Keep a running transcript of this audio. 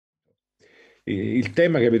Il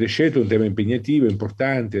tema che avete scelto è un tema impegnativo,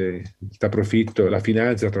 importante, tra profitto, la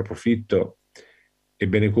finanza tra profitto e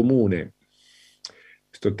bene comune.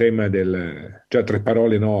 Questo tema già tre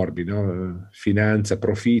parole enormi, no? Finanza,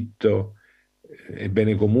 profitto e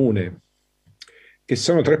bene comune, che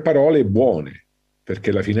sono tre parole buone,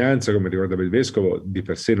 perché la finanza, come ricordava il vescovo, di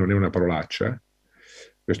per sé non è una parolaccia,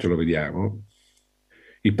 questo lo vediamo.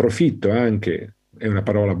 Il profitto anche è una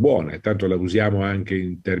parola buona, e tanto la usiamo anche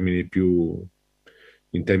in termini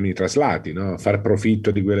traslati, no? Far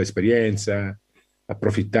profitto di quell'esperienza,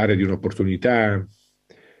 approfittare di un'opportunità,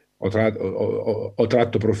 ho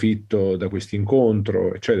tratto profitto da questo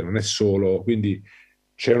incontro, eccetera. Non è solo, quindi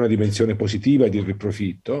c'è una dimensione positiva di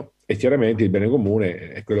profitto e chiaramente il bene comune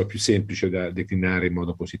è quello più semplice da declinare in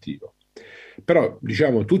modo positivo. Però,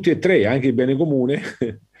 diciamo, tutti e tre, anche il bene comune,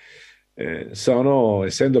 sono,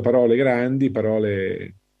 essendo parole grandi,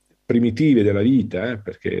 parole primitive della vita,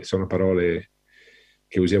 perché sono parole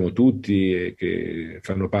che usiamo tutti e che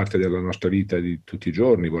fanno parte della nostra vita di tutti i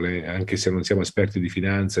giorni, anche se non siamo esperti di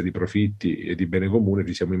finanza, di profitti e di bene comune,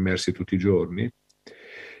 ci siamo immersi tutti i giorni.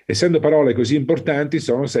 Essendo parole così importanti,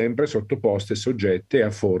 sono sempre sottoposte e soggette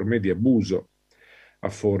a forme di abuso, a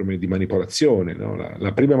forme di manipolazione. No?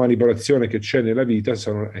 La prima manipolazione che c'è nella vita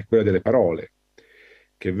è quella delle parole,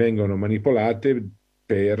 che vengono manipolate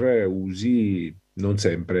per usi non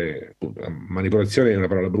sempre. Appunto, la manipolazione è una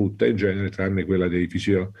parola brutta in genere, tranne quella dei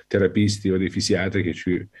fisioterapisti o dei fisiatri che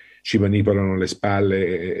ci manipolano le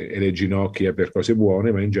spalle e le ginocchia per cose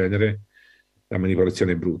buone, ma in genere la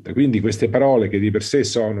manipolazione è brutta. Quindi queste parole che di per sé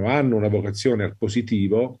hanno una vocazione al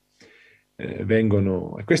positivo,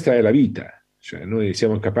 e questa è la vita. Cioè, noi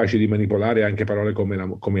siamo capaci di manipolare anche parole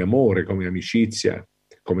come amore, come amicizia,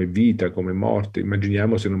 come vita, come morte.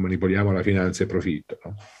 Immaginiamo se non manipoliamo la finanza e profitto.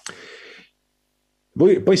 No?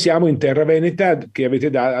 Poi siamo in terra veneta che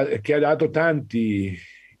ha dato tanti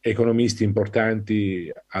economisti importanti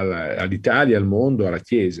all'Italia, al mondo, alla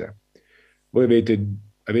Chiesa. Voi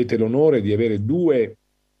avete l'onore di avere due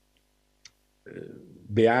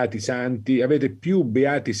beati santi, avete più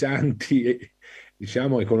beati santi,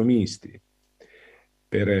 diciamo, economisti,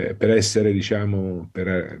 per essere, diciamo,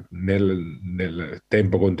 nel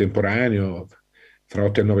tempo contemporaneo, fra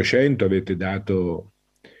 8 e 900, avete dato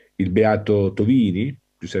il beato Tovini,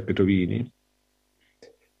 Giuseppe Tovini,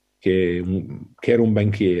 che era un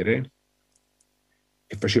banchiere,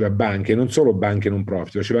 che faceva banche, non solo banche non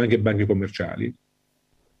profit, faceva anche banche commerciali.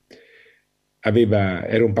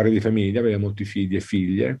 Era un padre di famiglia, aveva molti figli e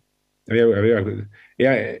figlie,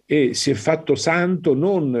 e si è fatto santo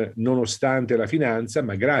non nonostante la finanza,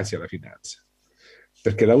 ma grazie alla finanza,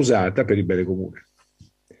 perché l'ha usata per il bene comune.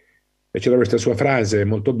 E c'era questa sua frase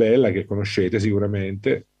molto bella che conoscete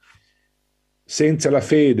sicuramente: senza la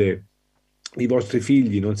fede i vostri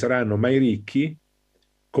figli non saranno mai ricchi,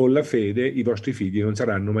 con la fede i vostri figli non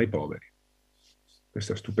saranno mai poveri.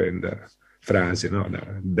 Questa stupenda frase, no?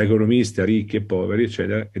 Da economista, ricchi e poveri,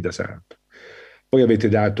 eccetera, e da santo. Poi avete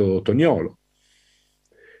dato Toniolo,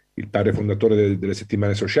 il padre fondatore delle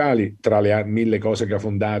settimane sociali, tra le mille cose che ha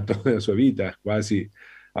fondato nella sua vita, quasi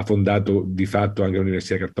ha fondato di fatto anche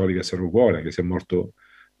l'Università Cattolica a San Cuore, che si è morto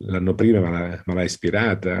l'anno prima, ma l'ha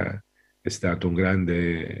ispirata, è stato un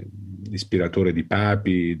grande ispiratore di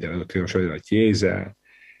papi, della dottrina sociale della Chiesa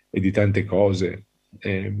e di tante cose.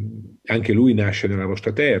 Anche lui nasce nella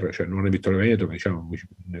vostra terra, cioè non è Vittorio Veneto, ma diciamo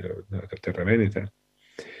nella terra veneta.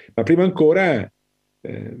 Ma prima ancora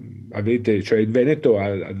cioè il Veneto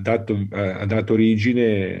ha dato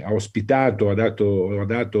origine, ha ospitato, ha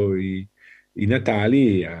dato i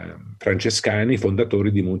natali a francescani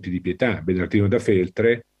fondatori di Monti di Pietà, Bernardino da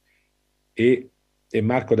Feltre e, e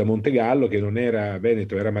Marco da Montegallo, che non era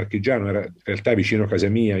Veneto, era marchigiano, era in realtà vicino a casa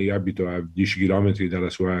mia, io abito a 10 chilometri dalla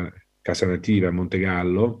sua casa nativa a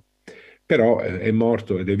Montegallo, però è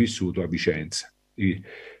morto ed è vissuto a Vicenza. I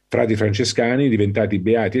frati francescani diventati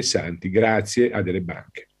beati e santi grazie a delle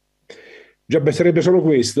banche. Già basterebbe solo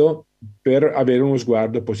questo per avere uno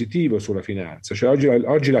sguardo positivo sulla finanza. Cioè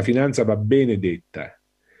oggi la finanza va bene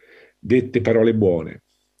dette parole buone,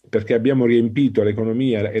 perché abbiamo riempito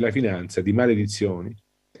l'economia e la finanza di maledizioni,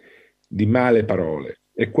 di male parole.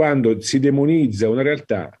 E quando si demonizza una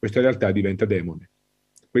realtà, questa realtà diventa demone.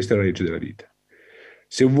 Questa è la legge della vita.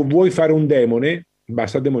 Se vuoi fare un demone,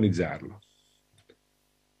 basta demonizzarlo.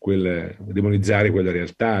 Demonizzare quella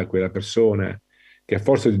realtà, quella persona, che a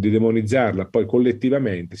forza di demonizzarla poi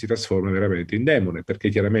collettivamente si trasforma veramente in demone, perché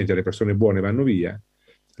chiaramente le persone buone vanno via,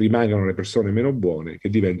 rimangono le persone meno buone che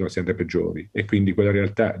diventano sempre peggiori e quindi quella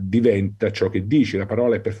realtà diventa ciò che dice. La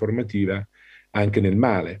parola è performativa anche nel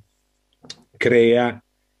male. Crea,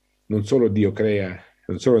 non solo Dio crea,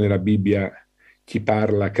 non solo nella Bibbia chi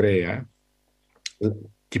parla crea,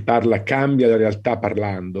 chi parla cambia la realtà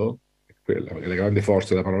parlando, quella è la grande forza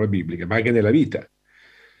della parola biblica, ma anche nella vita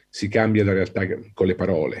si cambia la realtà con le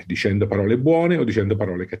parole, dicendo parole buone o dicendo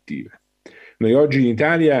parole cattive. Noi oggi in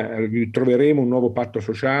Italia troveremo un nuovo patto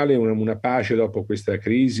sociale, una pace dopo questa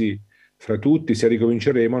crisi fra tutti, se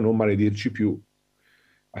ricominceremo a non maledirci più,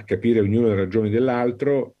 a capire ognuno le ragioni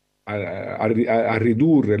dell'altro, a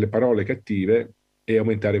ridurre le parole cattive e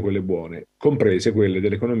aumentare quelle buone, comprese quelle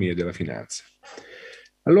dell'economia e della finanza.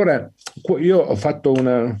 Allora, io ho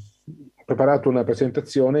preparato una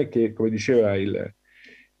presentazione che, come diceva il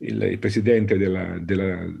presidente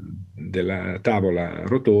della tavola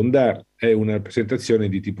rotonda, è una presentazione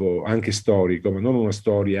di tipo anche storico, ma non una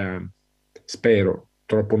storia, spero,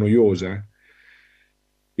 troppo noiosa.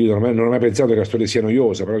 Io non ho mai pensato che la storia sia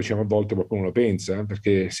noiosa, però diciamo a volte qualcuno lo pensa,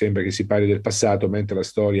 perché sembra che si parli del passato, mentre la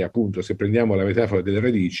storia, appunto, se prendiamo la metafora delle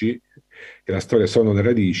radici, che la storia sono le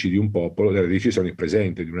radici di un popolo, le radici sono il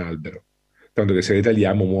presente di un albero, tanto che se le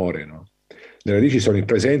tagliamo muore, no? Le radici sono il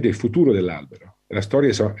presente e il futuro dell'albero, e la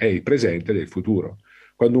storia è il presente del futuro.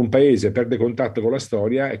 Quando un paese perde contatto con la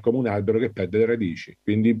storia è come un albero che perde le radici,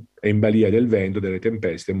 quindi è in balia del vento, delle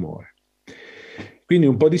tempeste e muore. Quindi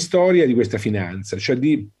un po' di storia di questa finanza, cioè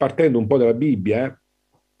partendo un po' dalla Bibbia,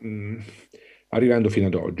 arrivando fino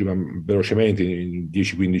ad oggi, ma velocemente in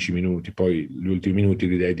 10-15 minuti, poi gli ultimi minuti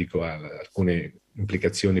li dedico a alcune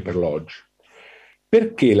implicazioni per l'oggi.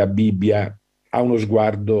 Perché la Bibbia ha uno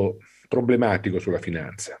sguardo problematico sulla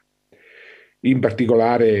finanza? In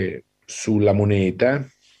particolare sulla moneta,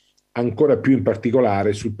 ancora più in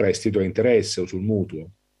particolare sul prestito a interesse o sul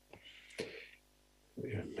mutuo.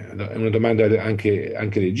 È una domanda anche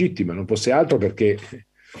legittima, non fosse altro perché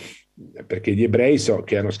gli ebrei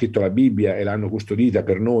che hanno scritto la Bibbia e l'hanno custodita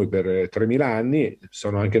per noi per 3000 anni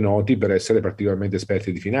sono anche noti per essere particolarmente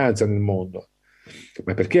esperti di finanza nel mondo.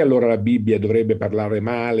 Ma perché allora la Bibbia dovrebbe parlare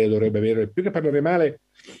male, dovrebbe avere, più che parlare male,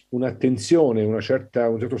 un'attenzione, un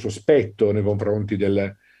certo sospetto nei confronti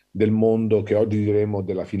del mondo che oggi diremo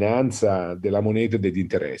della finanza, della moneta e degli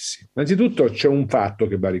interessi? Innanzitutto c'è un fatto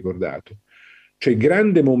che va ricordato. Cioè il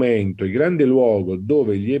grande momento, il grande luogo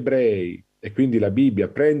dove gli ebrei e quindi la Bibbia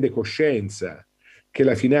prende coscienza che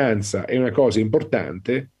la finanza è una cosa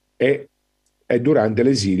importante è durante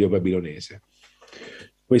l'esilio babilonese.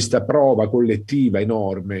 Questa prova collettiva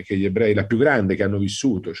enorme che gli ebrei, la più grande che hanno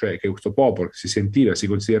vissuto, cioè che questo popolo si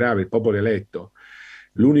considerava il popolo eletto,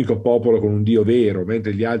 l'unico popolo con un Dio vero,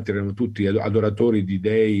 mentre gli altri erano tutti adoratori di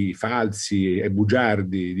dei falsi e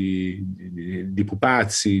bugiardi, di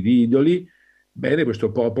pupazzi, di idoli. Bene,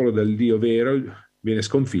 questo popolo dal Dio vero viene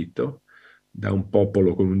sconfitto da un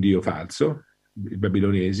popolo con un Dio falso, i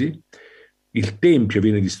babilonesi. Il Tempio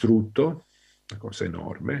viene distrutto, una cosa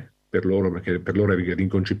enorme per loro, perché per loro era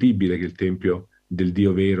inconcepibile che il Tempio del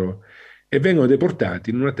Dio vero, e vengono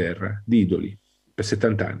deportati in una terra di idoli per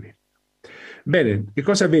 70 anni. Bene, che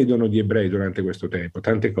cosa vedono gli ebrei durante questo tempo?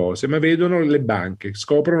 Tante cose, ma vedono le banche,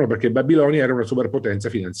 scoprono perché Babilonia era una superpotenza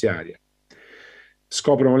finanziaria.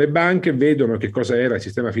 Scoprono le banche, vedono che cosa era il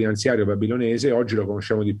sistema finanziario babilonese, oggi lo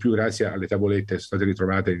conosciamo di più grazie alle tavolette che sono state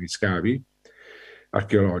ritrovate negli scavi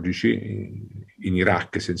archeologici in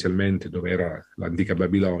Iraq essenzialmente, dove era l'antica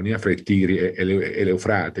Babilonia, fra il Tigri e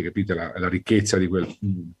l'Eufrate, capite la ricchezza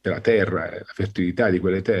della terra, la fertilità di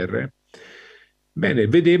quelle terre. Bene,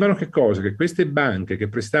 vedevano che cosa? Che queste banche che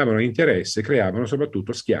prestavano interesse creavano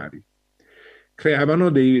soprattutto schiavi. Creavano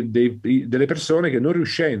delle persone che non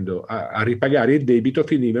riuscendo a ripagare il debito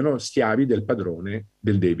finivano schiavi del padrone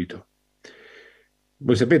del debito.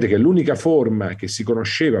 Voi sapete che l'unica forma che si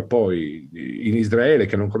conosceva poi in Israele,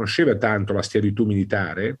 che non conosceva tanto la schiavitù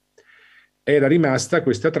militare, era rimasta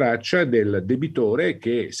questa traccia del debitore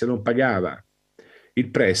che se non pagava il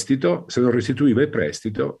prestito, se non restituiva il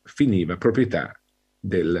prestito, finiva proprietà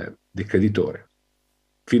del creditore.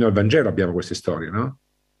 Fino al Vangelo abbiamo queste storie, no?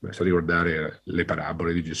 Basta ricordare le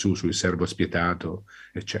parabole di Gesù sul servo spietato,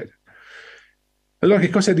 eccetera. Allora che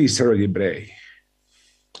cosa dissero gli ebrei?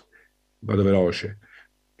 Vado veloce.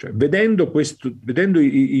 Cioè, vedendo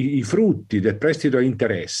i frutti del prestito a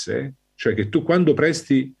interesse, cioè che tu quando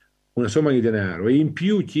presti una somma di denaro e in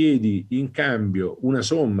più chiedi in cambio una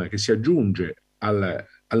somma che si aggiunge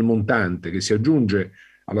al montante, che si aggiunge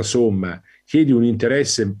alla somma, chiedi un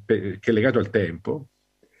interesse che è legato al tempo,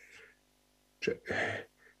 cioè,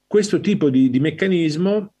 questo tipo di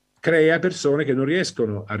meccanismo crea persone che non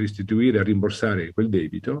riescono a restituire, a rimborsare quel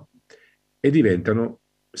debito e diventano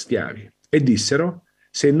schiavi. E dissero: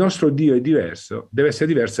 se il nostro Dio è diverso, deve essere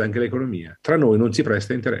diversa anche l'economia. Tra noi non si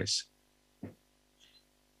presta interesse.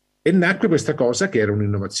 E nacque questa cosa che era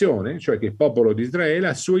un'innovazione, cioè che il popolo di Israele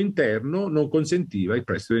al suo interno non consentiva il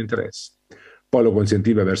prestito di interesse. Poi lo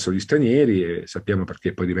consentiva verso gli stranieri e sappiamo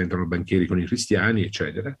perché poi diventano banchieri con i cristiani,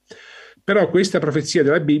 eccetera. Però questa profezia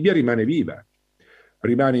della Bibbia rimane viva,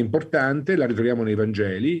 rimane importante, la ritroviamo nei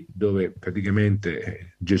Vangeli, dove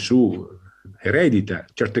praticamente Gesù eredita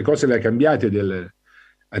certe cose le ha cambiate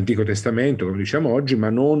dell'Antico Testamento, come diciamo oggi, ma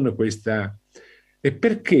non questa. E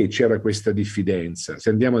perché c'era questa diffidenza?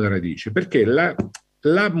 Se andiamo alla radice, perché la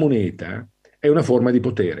moneta è una forma di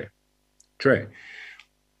potere, cioè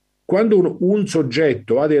quando un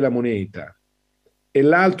soggetto ha della moneta e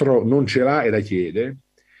l'altro non ce l'ha e la chiede,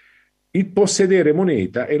 il possedere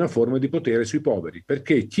moneta è una forma di potere sui poveri,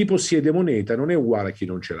 perché chi possiede moneta non è uguale a chi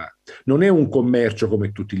non ce l'ha. Non è un commercio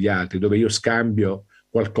come tutti gli altri, dove io scambio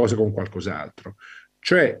qualcosa con qualcos'altro.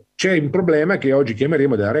 Cioè c'è un problema che oggi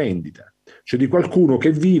chiameremo della rendita, cioè di qualcuno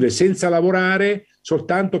che vive senza lavorare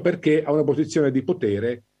soltanto perché ha una posizione di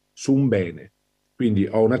potere su un bene. Quindi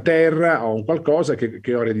ho una terra, ho un qualcosa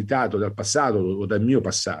che ho ereditato dal passato o dal mio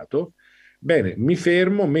passato. Bene, mi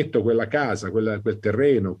fermo, metto quella casa, quel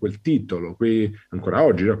terreno, quel titolo, ancora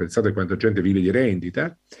oggi, no? Pensate quanta gente vive di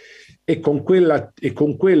rendita, e con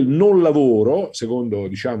quel non lavoro, secondo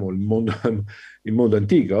diciamo, il mondo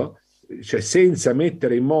antico, cioè senza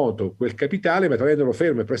mettere in moto quel capitale, ma tenendolo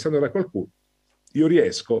fermo e prestandolo a qualcuno, io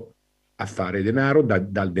riesco a fare denaro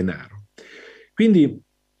dal denaro. Quindi,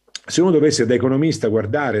 se uno dovesse da economista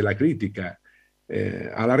guardare la critica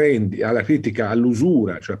alla critica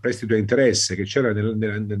all'usura, cioè al prestito a interesse che c'era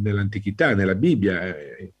nell'antichità, nella Bibbia,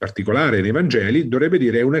 in particolare nei Vangeli, dovrebbe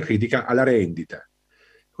dire è una critica alla rendita,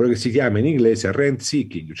 quello che si chiama in inglese rent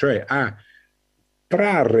seeking, cioè a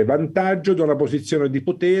trarre vantaggio da una posizione di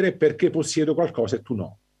potere perché possiedo qualcosa e tu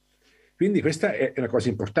no. Quindi questa è una cosa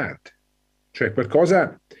importante, cioè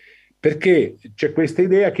qualcosa, perché c'è questa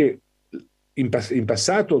idea che in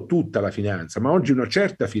passato tutta la finanza, ma oggi una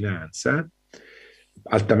certa finanza,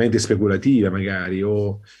 altamente speculativa magari,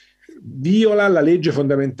 o viola la legge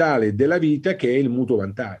fondamentale della vita che è il mutuo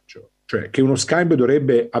vantaggio, cioè che uno scambio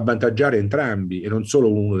dovrebbe avvantaggiare entrambi e non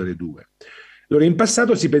solo uno delle due. Allora in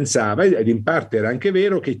passato si pensava, ed in parte era anche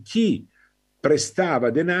vero, che chi prestava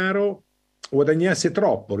denaro guadagnasse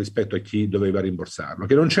troppo rispetto a chi doveva rimborsarlo,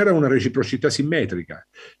 che non c'era una reciprocità simmetrica,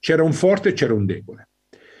 c'era un forte e c'era un debole.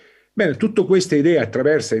 Bene, tutta questa idea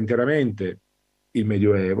attraversa interamente il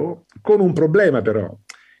Medioevo, con un problema però,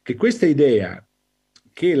 che questa idea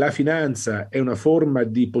che la finanza è una forma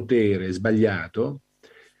di potere sbagliato,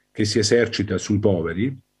 che si esercita sui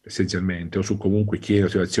poveri, essenzialmente, o su comunque chi è in una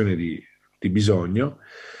situazione di bisogno,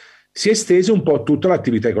 si è estesa un po' a tutta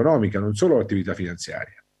l'attività economica, non solo l'attività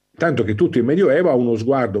finanziaria. Tanto che tutto il Medioevo ha uno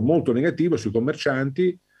sguardo molto negativo sui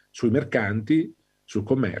commercianti, sui mercanti, sul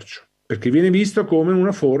commercio, perché viene visto come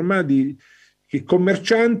una forma di che il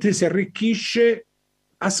commerciante si arricchisce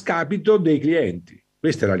a scapito dei clienti.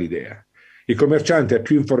 Questa era l'idea. Il commerciante ha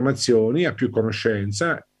più informazioni, ha più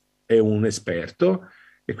conoscenza, è un esperto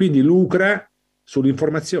e quindi lucra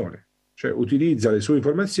sull'informazione, cioè utilizza le sue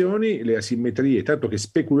informazioni, le asimmetrie, tanto che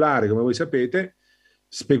speculare, come voi sapete,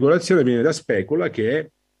 speculazione viene da specula, che è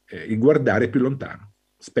il guardare più lontano,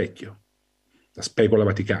 specchio, la specola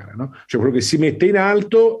vaticana, no? Cioè quello che si mette in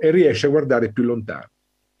alto e riesce a guardare più lontano.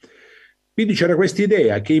 Quindi c'era questa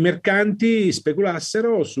idea che i mercanti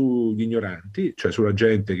speculassero sugli ignoranti, cioè sulla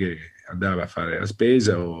gente che andava a fare la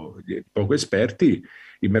spesa o gli poco esperti,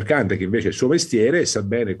 il mercante che invece è il suo mestiere sa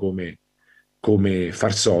bene come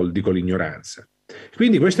far soldi con l'ignoranza.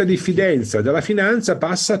 Quindi questa diffidenza dalla finanza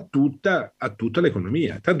passa a tutta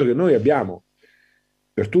l'economia, tanto che noi abbiamo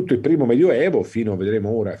per tutto il primo Medioevo, vedremo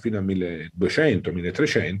ora, fino al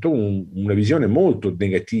 1200-1300, una visione molto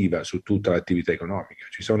negativa su tutta l'attività economica.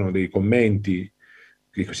 Ci sono dei commenti,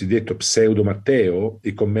 il cosiddetto pseudo Matteo,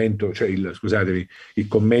 il commento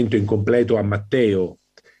incompleto a Matteo,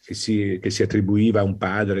 che si attribuiva a un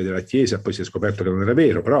padre della Chiesa, poi si è scoperto che non era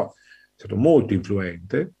vero, però è stato molto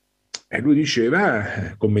influente, e lui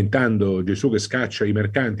diceva, commentando Gesù che scaccia i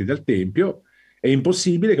mercanti dal Tempio, è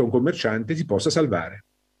impossibile che un commerciante si possa salvare.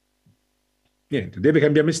 Niente, deve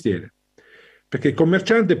cambiare mestiere, perché il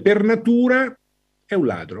commerciante per natura è un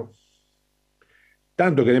ladro.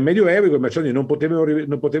 Tanto che nel Medioevo i commercianti non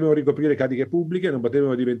potevano ricoprire cariche pubbliche, non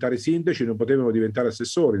potevano diventare sindaci, non potevano diventare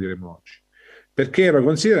assessori, diremmo oggi, perché erano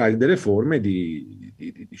considerati delle forme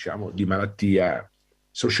diciamo, di malattia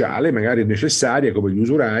sociale, magari necessaria come gli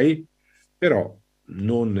usurai, però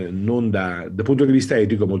non dal punto di vista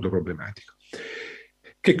etico molto problematico.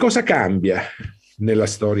 Che cosa cambia nella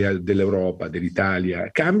storia dell'Europa, dell'Italia?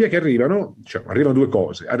 Cambia che arrivano due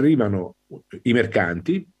cose. Arrivano i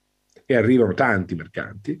mercanti, e arrivano tanti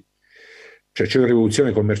mercanti, Cioè c'è una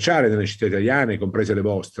rivoluzione commerciale nelle città italiane, comprese le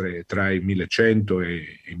vostre, tra il 1100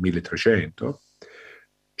 e il 1300.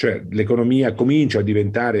 Cioè l'economia comincia a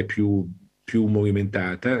diventare più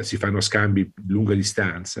movimentata, si fanno scambi di lunga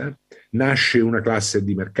distanza, nasce una classe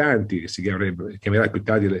di mercanti che si chiamerà più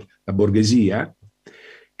tardi la borghesia,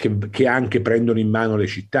 che anche prendono in mano le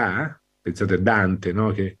città. Pensate a Dante,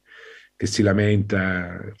 no? Che si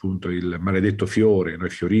lamenta, appunto, il maledetto fiore, no?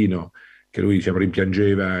 Il fiorino, che lui, diciamo,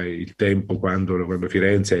 rimpiangeva il tempo quando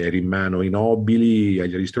Firenze era in mano ai nobili,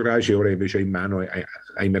 agli aristocratici, e ora invece è in mano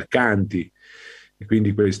ai mercanti. E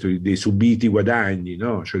quindi questo, dei subiti guadagni,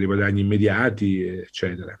 no? Cioè dei guadagni immediati,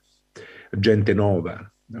 eccetera. Gente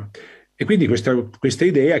nova, no? E quindi questa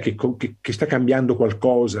idea che sta cambiando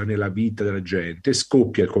qualcosa nella vita della gente,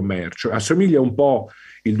 scoppia il commercio, assomiglia un po'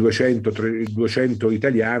 il 200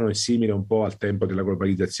 italiano, è simile un po' al tempo della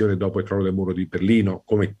globalizzazione dopo il crollo del muro di Berlino,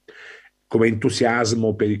 come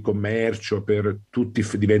entusiasmo per il commercio, per tutti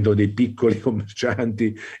diventano dei piccoli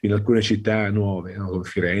commercianti in alcune città nuove, no? Come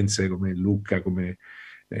Firenze, come Lucca, come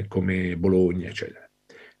Bologna, eccetera.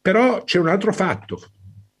 Però c'è un altro fatto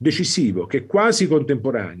decisivo, che è quasi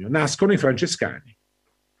contemporaneo: nascono i francescani.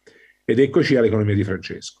 Ed eccoci all'economia di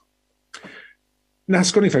Francesco.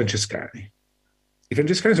 Nascono i francescani. I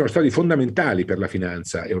francescani sono stati fondamentali per la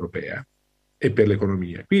finanza europea e per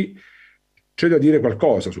l'economia. Qui c'è da dire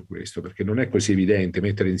qualcosa su questo, perché non è così evidente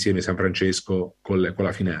mettere insieme San Francesco con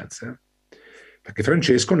la finanza, perché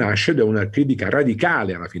Francesco nasce da una critica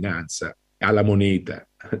radicale alla finanza, alla moneta,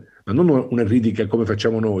 ma non una critica come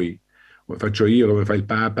facciamo noi, come faccio io, come fa il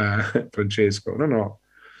Papa Francesco, no.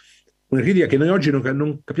 Una critica che noi oggi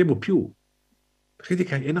non capiamo più, una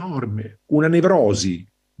critica enorme, una nevrosi,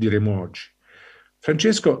 diremo oggi.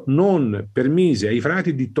 Francesco non permise ai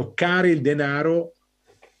frati di toccare il denaro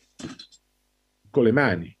con le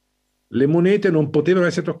mani. Le monete non potevano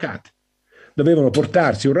essere toccate. Dovevano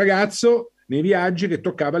portarsi un ragazzo nei viaggi che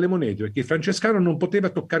toccava le monete, perché il francescano non poteva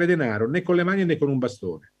toccare denaro né con le mani né con un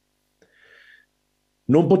bastone.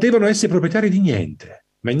 Non potevano essere proprietari di niente,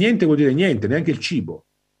 ma niente vuol dire niente, neanche il cibo.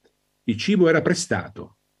 Il cibo era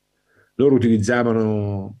prestato. Loro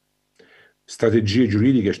utilizzavano strategie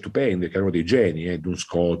giuridiche stupende, che erano dei geni,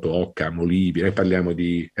 Dunscoto, Occam, Olivi, erano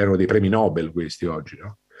dei premi Nobel questi oggi,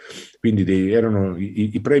 no? Quindi erano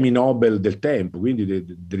i premi Nobel del tempo, quindi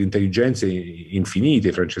delle intelligenze infinite,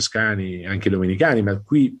 i francescani, anche i domenicani, ma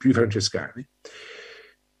qui più i francescani.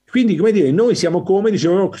 Quindi, come dire, noi siamo come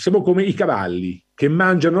i cavalli che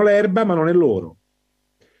mangiano l'erba ma non è loro.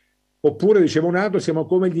 Oppure, diceva un altro, siamo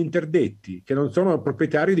come gli interdetti, che non sono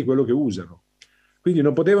proprietari di quello che usano. Quindi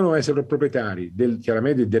non potevano essere proprietari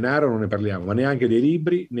chiaramente del denaro, non ne parliamo, ma neanche dei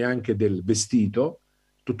libri, neanche del vestito,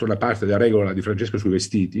 tutta una parte della regola di Francesco sui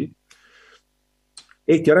vestiti,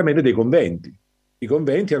 e chiaramente dei conventi. I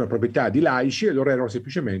conventi erano proprietà di laici e loro erano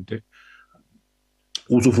semplicemente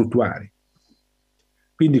usufruttuari.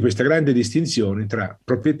 Quindi questa grande distinzione tra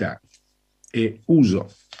proprietà e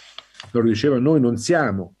uso. Loro dicevano: noi non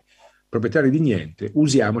siamo proprietari di niente,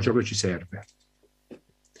 usiamo ciò che ci serve.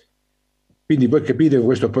 Quindi voi capite, con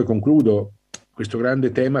questo poi concludo, questo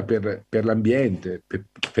grande tema per l'ambiente,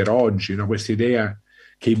 per oggi, no? Questa idea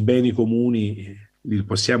che i beni comuni li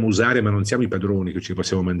possiamo usare ma non siamo i padroni che ci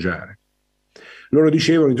possiamo mangiare. Loro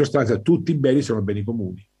dicevano in sostanza tutti i beni sono beni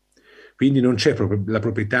comuni. Quindi non c'è proprio la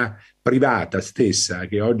proprietà privata stessa,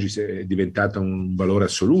 che oggi è diventata un valore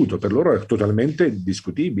assoluto, per loro è totalmente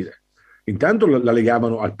discutibile. Intanto la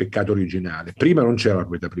legavano al peccato originale, prima non c'era la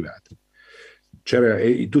proprietà privata,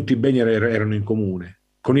 tutti i beni erano in comune.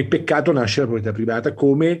 Con il peccato nasce la proprietà privata,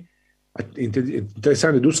 come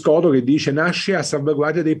interessante Dunscoto che dice nasce a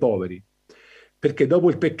salvaguardia dei poveri, perché dopo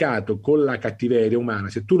il peccato, con la cattiveria umana,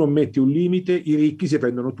 se tu non metti un limite, i ricchi si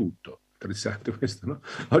prendono tutto. Interessante questo, no?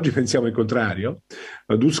 Oggi pensiamo il contrario.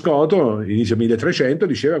 Dunscoto, inizio 1300,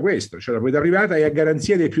 diceva questo, cioè la proprietà privata è a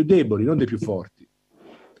garanzia dei più deboli, non dei più forti.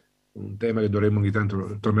 Un tema che dovremmo ogni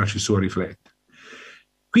tanto tornarci su a riflettere.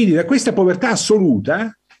 Quindi da questa povertà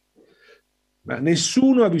assoluta, ma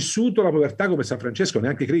nessuno ha vissuto la povertà come San Francesco,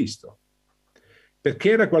 neanche Cristo.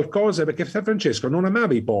 Perché era qualcosa, perché San Francesco non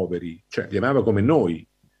amava i poveri, cioè li amava come noi.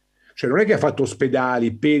 Cioè non è che ha fatto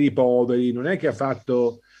ospedali per i poveri, non è che ha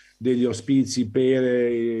fatto degli ospizi per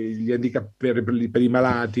gli per i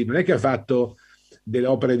malati, non è che ha fatto delle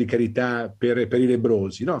opere di carità per i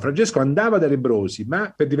lebbrosi. No, Francesco andava dai lebbrosi,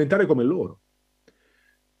 ma per diventare come loro.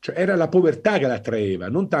 Cioè era la povertà che l'attraeva,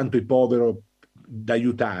 non tanto il povero da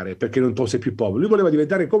aiutare perché non fosse più povero. Lui voleva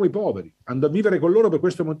diventare come i poveri, andò a vivere con loro per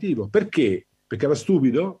questo motivo. Perché? Perché era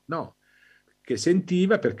stupido? No, che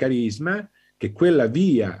sentiva per carisma che quella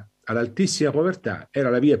via all'altissima povertà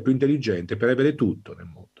era la via più intelligente per avere tutto nel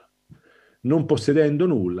mondo. non possedendo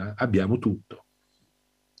nulla, abbiamo tutto.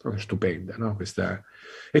 Stupenda, no?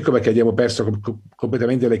 Ecco perché abbiamo perso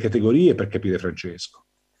completamente le categorie per capire Francesco.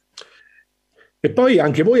 E poi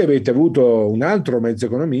anche voi avete avuto un altro mezzo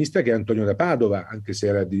economista che è Antonio da Padova, anche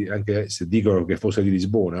se dicono che fosse di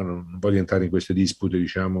Lisbona, non voglio entrare in queste dispute,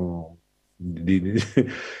 diciamo.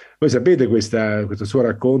 Voi sapete questo suo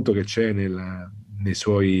racconto che c'è nella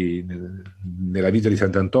vita di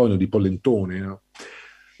Sant'Antonio di Pollentone, no?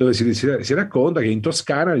 Dove si racconta che in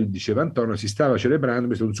Toscana, diceva Antonio, si stava celebrando,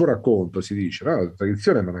 questo è un suo racconto, si dice, no? La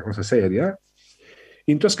tradizione è una cosa seria.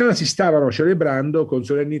 In Toscana si stavano celebrando con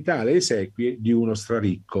solennità le esequie di uno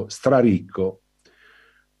straricco,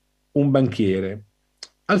 un banchiere.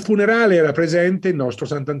 Al funerale era presente il nostro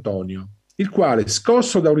Sant'Antonio, il quale,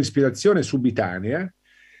 scosso da un'ispirazione subitanea,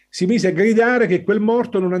 si mise a gridare che quel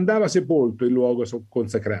morto non andava sepolto in luogo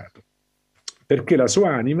consacrato, perché la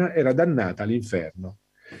sua anima era dannata all'inferno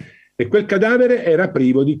e quel cadavere era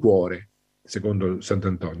privo di cuore, secondo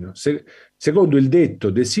Sant'Antonio. Secondo il detto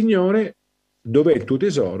del Signore, dov'è il tuo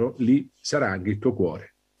tesoro, lì sarà anche il tuo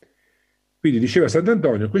cuore. Quindi diceva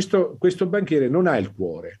Sant'Antonio, questo banchiere non ha il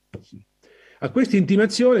cuore. A questa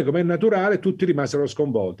intimazione, come è naturale, tutti rimasero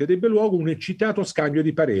sconvolti ed ebbe luogo un eccitato scambio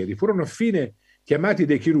di pareri. Furono affine chiamati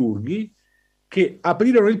dei chirurghi che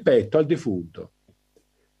aprirono il petto al defunto,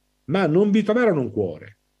 ma non vi trovarono un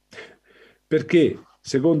cuore, perché,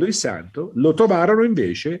 secondo il santo, lo trovarono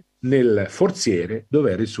invece nel forziere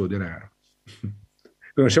dove era il suo denaro.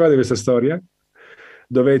 Conoscevate questa storia?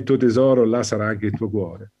 Dov'è il tuo tesoro, là sarà anche il tuo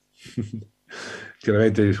cuore.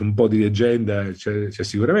 Chiaramente un po' di leggenda c'è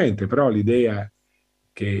sicuramente, però l'idea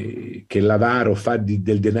che l'avaro fa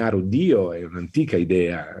del denaro Dio è un'antica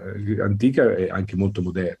idea, antica e anche molto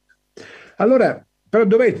moderna. Allora, però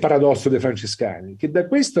dov'è il paradosso dei francescani? Che da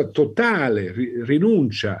questa totale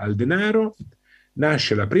rinuncia al denaro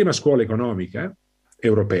nasce la prima scuola economica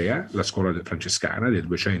europea, la scuola francescana del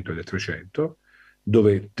 200 e del 300,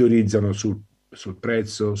 dove teorizzano sul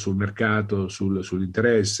prezzo, sul mercato,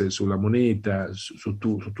 sull'interesse, sulla moneta,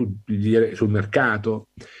 sul mercato.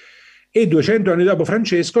 E 200 anni dopo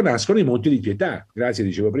Francesco nascono i Monti di Pietà, grazie,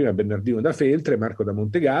 dicevo prima, a Bernardino da Feltre, Marco da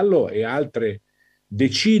Montegallo e altre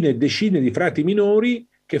decine e decine di frati minori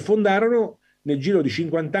che fondarono nel giro di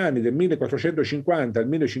 50 anni, del 1450 al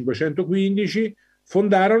 1515,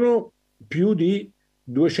 fondarono più di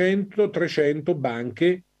 200-300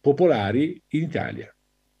 banche popolari in Italia.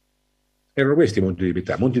 Erano questi i Monti di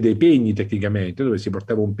Pietà, Monti dei Pegni tecnicamente, dove si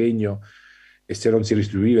portava un pegno e se non si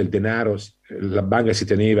restituiva il denaro, la banca si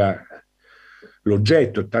teneva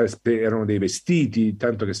l'oggetto, erano dei vestiti,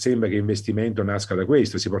 tanto che sembra che investimento nasca da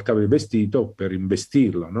questo, si portava il vestito per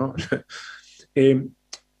investirlo, no? E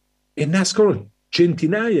nascono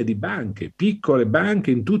centinaia di banche, piccole banche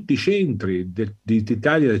in tutti i centri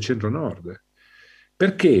d'Italia del centro-nord.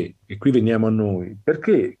 Perché? E qui veniamo a noi.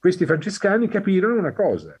 Perché questi francescani capirono una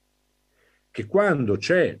cosa, che quando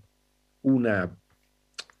c'è una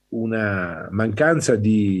mancanza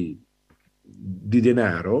di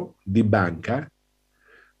denaro, di banca,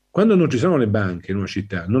 quando non ci sono le banche in una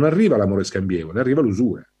città, non arriva l'amore scambievole, arriva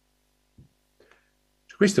l'usura.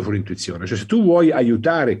 Cioè, questa fu l'intuizione. Cioè, se tu vuoi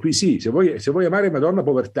aiutare, qui sì, se vuoi amare Madonna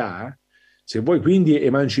povertà, se vuoi quindi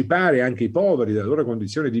emancipare anche i poveri dalla loro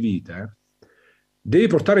condizione di vita, devi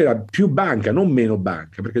portare più banca, non meno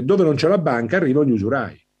banca, perché dove non c'è la banca arrivano gli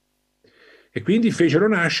usurai. E quindi fecero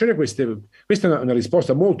nascere questa è una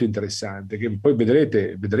risposta molto interessante, che poi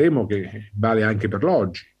vedremo che vale anche per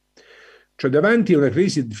l'oggi. Cioè, davanti a una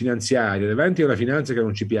crisi finanziaria, davanti a una finanza che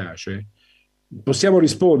non ci piace, possiamo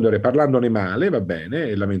rispondere parlandone male, va bene,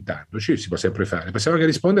 e lamentandoci, si può sempre fare. Possiamo anche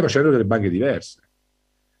rispondere facendo delle banche diverse,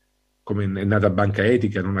 come è nata Banca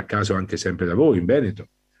Etica, non a caso anche sempre da voi, in Veneto,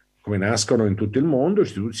 come nascono in tutto il mondo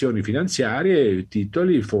istituzioni finanziarie,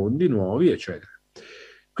 titoli, fondi nuovi, eccetera.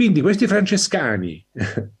 Quindi questi francescani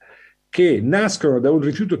che nascono da un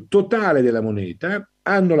rifiuto totale della moneta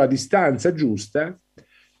hanno la distanza giusta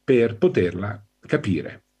per poterla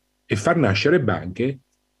capire e far nascere banche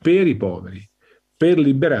per i poveri, per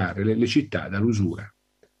liberare le città dall'usura.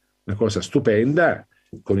 Una cosa stupenda,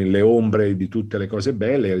 con le ombre di tutte le cose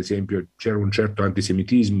belle. Ad esempio c'era un certo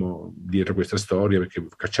antisemitismo dietro questa storia, perché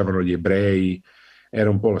cacciavano gli ebrei, era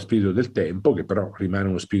un po' lo spirito del tempo, che però rimane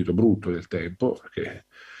uno spirito brutto del tempo, perché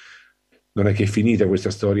non è che è finita questa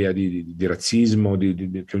storia di razzismo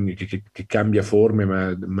che cambia forme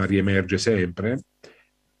ma riemerge sempre.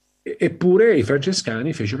 Eppure i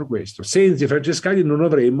francescani fecero questo. Senza i francescani non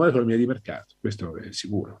avremmo economia di mercato, questo è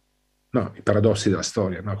sicuro. No, i paradossi della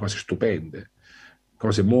storia, no? Cose stupende.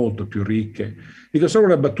 cose molto più ricche. Dico solo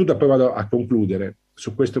una battuta, poi vado a concludere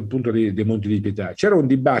su questo punto dei monti di pietà. C'era un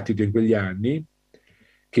dibattito in quegli anni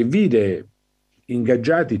che vide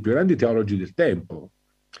ingaggiati i più grandi teologi del tempo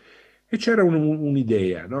e c'era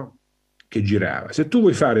un'idea, no? Che girava. Se tu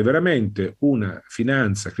vuoi fare veramente una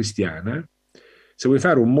finanza cristiana, se vuoi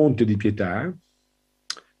fare un monte di pietà,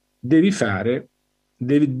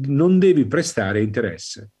 non devi prestare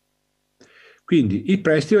interesse. Quindi il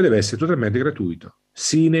prestito deve essere totalmente gratuito,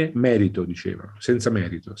 sine merito, dicevano, senza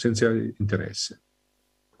merito, senza interesse.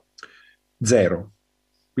 Zero.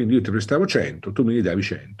 Quindi io ti prestavo 100, tu me ne davi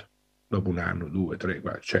 100. Dopo un anno, 2, 3,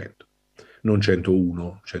 4, 100. Non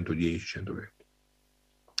 101, 110, 120.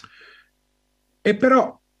 E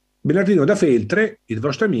però Bernardino da Feltre, il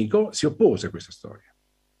vostro amico, si oppose a questa storia.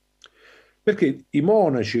 Perché i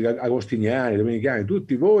monaci agostiniani, domenicani,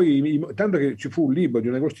 tutti voi, tanto che ci fu un libro di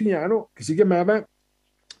un agostiniano che si chiamava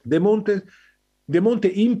De Monte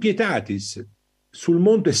Impietatis, sul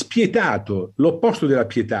monte spietato, l'opposto della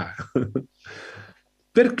pietà.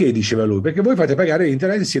 Perché, diceva lui? Perché voi fate pagare gli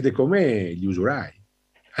interessi, siete come gli usurai,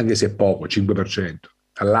 anche se è poco, 5%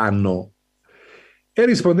 all'anno. E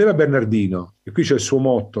rispondeva Bernardino, e qui c'è il suo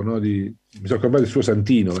motto, no, mi sono comprato il suo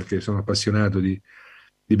santino, perché sono appassionato di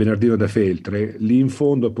Bernardino da Feltre. Lì in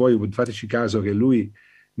fondo poi fateci caso che lui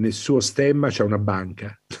nel suo stemma c'è una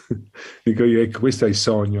banca. Dico io, ecco, questo è il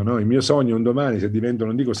sogno, no? Il mio sogno un domani, se divento,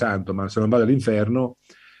 non dico santo, ma se non vado all'inferno,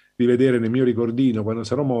 di vedere nel mio ricordino, quando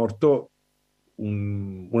sarò morto,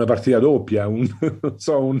 una partita doppia, non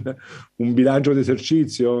so, un bilancio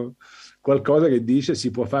d'esercizio, qualcosa che dice si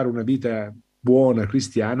può fare una vita buona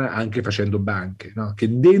cristiana anche facendo banche, no?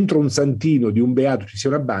 Che dentro un santino di un beato ci sia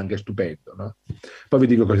una banca è stupendo, no? Poi vi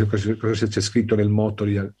dico cosa c'è scritto nel motto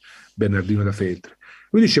di Bernardino da Feltre.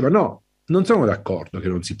 Lui diceva no, non sono d'accordo che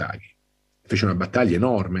non si paghi. Fece una battaglia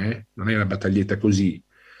enorme, non è una battaglietta così.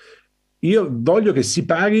 Io voglio che si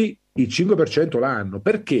paghi il 5% l'anno.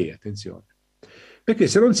 Perché? Attenzione. Perché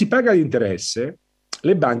se non si paga l'interesse,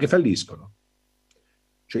 le banche falliscono.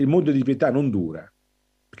 Cioè il mondo di pietà non dura.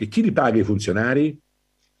 Perché chi li paga i funzionari?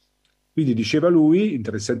 Quindi diceva lui,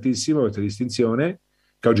 interessantissimo questa distinzione,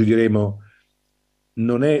 che oggi diremo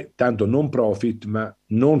non è tanto non profit, ma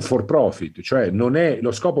non for profit, cioè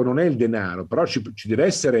lo scopo non è il denaro, però ci deve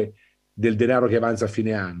essere del denaro che avanza a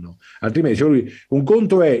fine anno. Altrimenti, cioè lui, un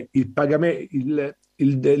conto è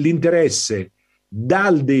l'interesse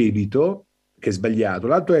dal debito, che è sbagliato,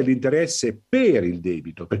 l'altro è l'interesse per il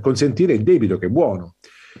debito, per consentire il debito, che è buono.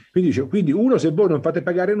 Quindi uno, se voi non fate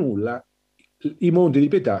pagare nulla, i monti di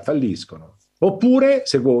pietà falliscono. Oppure,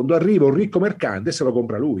 secondo, arriva un ricco mercante e se lo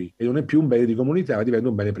compra lui e non è più un bene di comunità, ma diventa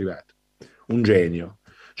un bene privato. Un genio.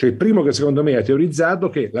 Cioè il primo che secondo me ha teorizzato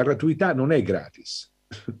che la gratuità non è gratis.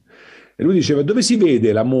 E lui diceva, dove si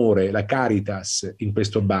vede l'amore, la caritas in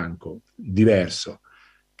questo banco? Diverso,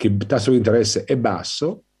 che il tasso di interesse è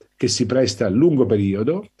basso, che si presta a lungo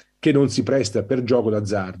periodo, che non si presta per gioco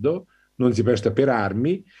d'azzardo, non si presta per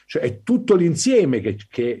armi, cioè è tutto l'insieme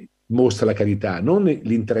che mostra la carità, non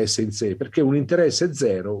l'interesse in sé, perché un interesse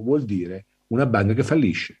zero vuol dire una banca che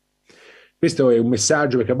fallisce. Questo è un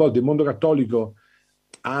messaggio, perché a volte il mondo cattolico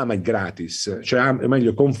ama il gratis, cioè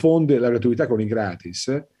meglio, confonde la gratuità con il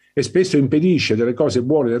gratis e spesso impedisce delle cose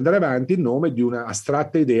buone di andare avanti in nome di una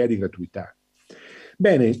astratta idea di gratuità.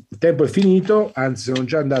 Bene, il tempo è finito, anzi sono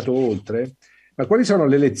già andato oltre, ma quali sono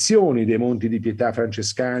le lezioni dei monti di pietà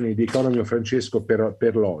francescani di Economia Francesco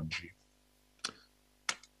per l'oggi?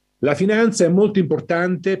 La finanza è molto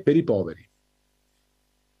importante per i poveri,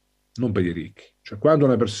 non per i ricchi. Cioè, quando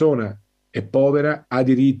una persona è povera ha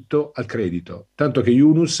diritto al credito. Tanto che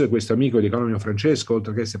Yunus, questo amico di Economia Francesco,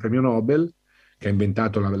 oltre che essere premio Nobel, che ha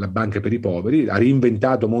inventato la banca per i poveri, ha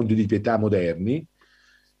reinventato monti di pietà moderni,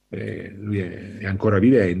 lui è ancora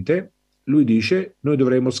vivente, lui dice noi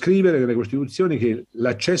dovremmo scrivere nelle Costituzioni che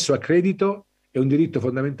l'accesso a credito è un diritto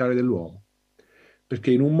fondamentale dell'uomo.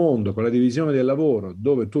 Perché in un mondo con la divisione del lavoro,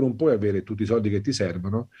 dove tu non puoi avere tutti i soldi che ti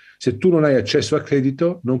servono, se tu non hai accesso a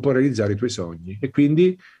credito non puoi realizzare i tuoi sogni e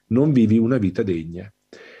quindi non vivi una vita degna.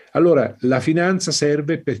 Allora la finanza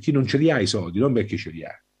serve per chi non ce li ha i soldi, non per chi ce li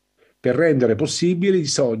ha, per rendere possibili i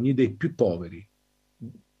sogni dei più poveri,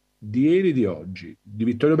 di ieri e di oggi, di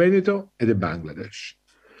Vittorio Veneto e del Bangladesh.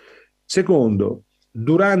 Secondo,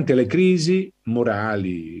 durante le crisi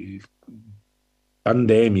morali,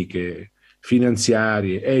 pandemiche,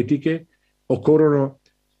 finanziarie, etiche,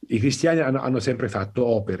 i cristiani hanno sempre fatto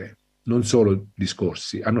opere, non solo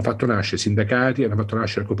discorsi, hanno fatto nascere sindacati, hanno fatto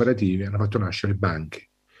nascere cooperative, hanno fatto nascere banche.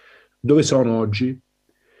 Dove sono oggi?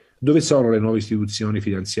 Dove sono le nuove istituzioni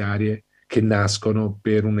finanziarie che nascono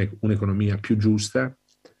per un'economia più giusta?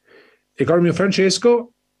 Economio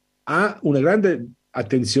Francesco ha una grande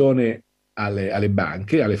attenzione alle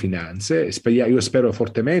banche, alle finanze. Io spero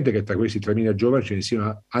fortemente che tra questi 3.000 giovani ce ne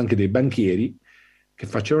siano anche dei banchieri che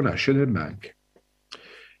facciano nascere le banche.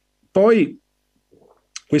 Poi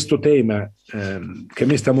questo tema che a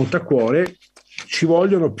me sta molto a cuore, ci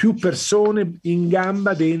vogliono più persone in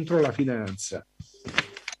gamba dentro la finanza.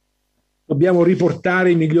 Dobbiamo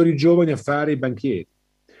riportare i migliori giovani a fare i banchieri,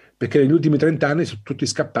 perché negli ultimi 30 anni sono tutti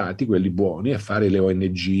scappati, quelli buoni, a fare le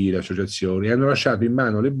ONG, le associazioni, e hanno lasciato in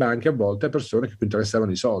mano le banche a volte a persone che più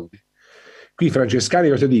interessavano i soldi. Qui i francescani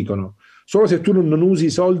cosa dicono? Solo se tu non usi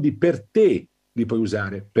i soldi per te, li puoi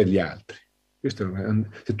usare per gli altri.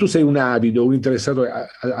 Se tu sei un avido, un interessato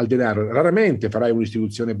al denaro, raramente farai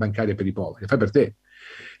un'istituzione bancaria per i poveri, fai per te.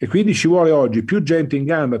 E quindi ci vuole oggi più gente in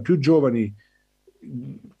gamba, più giovani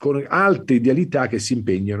con alte idealità che si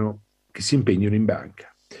impegnino in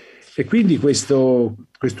banca. E quindi questo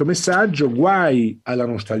messaggio, guai alla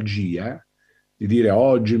nostalgia, di dire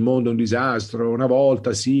oggi il mondo è un disastro, una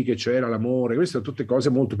volta sì che c'era l'amore, queste sono tutte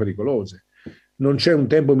cose molto pericolose. Non c'è un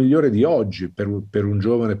tempo migliore di oggi per un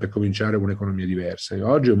giovane per cominciare un'economia diversa. E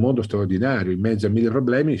oggi è un mondo straordinario, in mezzo a 1.000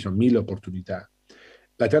 problemi ci sono 1.000 opportunità.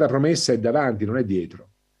 La terra promessa è davanti, non è dietro,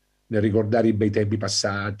 nel ricordare i bei tempi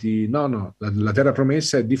passati. No, la terra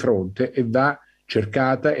promessa è di fronte e va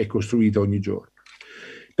cercata e costruita ogni giorno.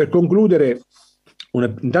 Per concludere,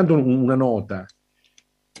 intanto una nota.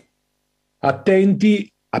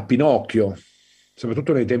 Attenti a Pinocchio,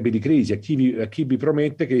 soprattutto nei tempi di crisi, a chi vi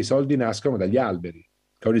promette che i soldi nascono dagli alberi,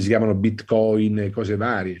 che oggi si chiamano bitcoin e cose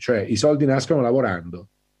varie, cioè i soldi nascono lavorando,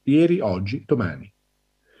 ieri, oggi, domani.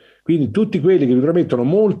 Quindi tutti quelli che vi promettono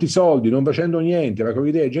molti soldi non facendo niente, ma con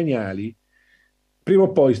idee geniali, prima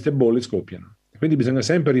o poi queste bolle scoppiano. Quindi bisogna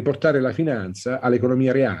sempre riportare la finanza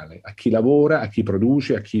all'economia reale, a chi lavora, a chi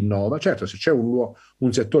produce, a chi innova. Certo, se c'è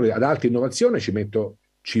un settore ad alta innovazione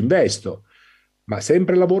ci investo, ma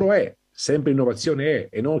sempre lavoro è, sempre innovazione è,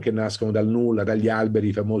 e non che nascono dal nulla, dagli alberi,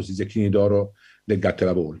 i famosi zecchini d'oro del gatto e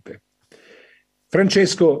la volpe.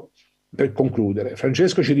 Francesco, per concludere,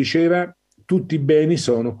 Francesco ci diceva tutti i beni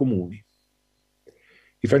sono comuni.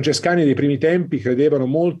 I francescani dei primi tempi credevano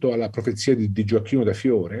molto alla profezia di Gioacchino da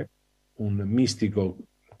Fiore, un mistico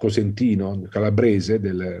cosentino calabrese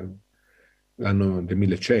dell'anno del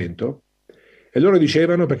 1100, e loro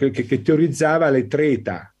dicevano che teorizzava le tre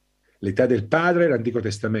età: l'età del padre, l'Antico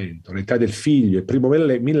Testamento; l'età del figlio, il primo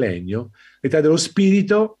millennio; l'età dello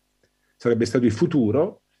spirito sarebbe stato il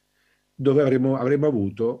futuro, dove avremmo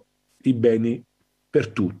avuto i beni per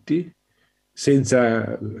tutti,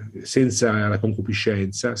 senza la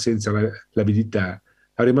concupiscenza, senza l'avidità,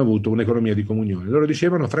 avremmo avuto un'economia di comunione. Loro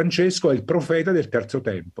dicevano Francesco è il profeta del terzo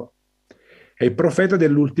tempo, è il profeta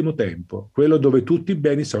dell'ultimo tempo, quello dove tutti i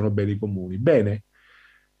beni sono beni comuni. Bene,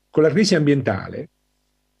 con la crisi ambientale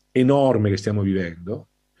enorme che stiamo vivendo,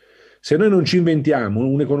 se noi non ci inventiamo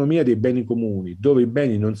un'economia dei beni comuni, dove i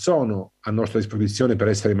beni non sono a nostra disposizione per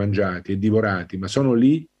essere mangiati e divorati, ma sono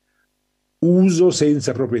lì uso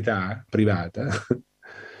senza proprietà privata,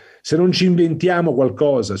 se non ci inventiamo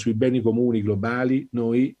qualcosa sui beni comuni globali,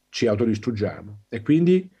 noi ci autodistruggiamo. E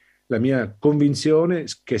quindi la mia convinzione,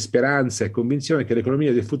 che speranza e convinzione, è che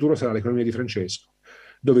l'economia del futuro sarà l'economia di Francesco,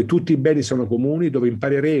 dove tutti i beni sono comuni, dove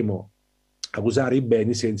impareremo a usare i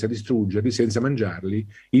beni senza distruggerli, senza mangiarli,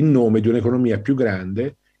 in nome di un'economia più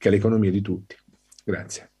grande che è l'economia di tutti.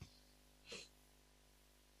 Grazie.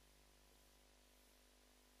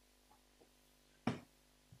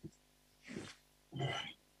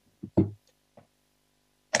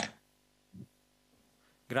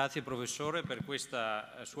 Grazie professore per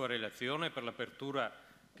questa sua relazione, per l'apertura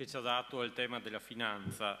che ci ha dato al tema della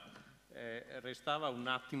finanza. Restava un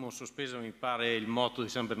attimo sospeso, mi pare, il motto di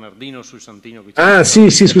San Bernardino sul santino che sì,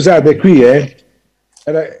 scusate, qui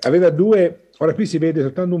aveva due, ora qui si vede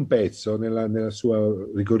soltanto un pezzo nella sua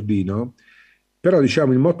ricordino, però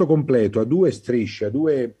diciamo il motto completo ha due strisce, ha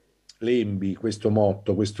due lembi, questo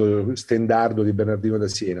motto, questo stendardo di Bernardino da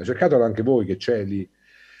Siena. Cercatelo anche voi che c'è lì,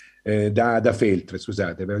 da Feltre,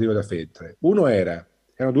 scusate, Bernardino da Feltre.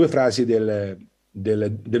 Erano due frasi del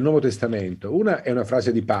Nuovo Testamento. Una è una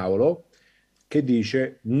frase di Paolo che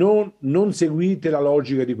dice non seguite la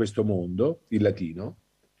logica di questo mondo, il latino,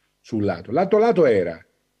 sul lato. L'altro lato era,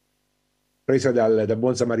 presa dal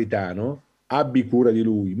buon samaritano, abbi cura di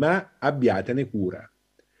lui, ma abbiatene cura.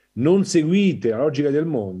 Non seguite la logica del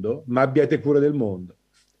mondo, ma abbiate cura del mondo.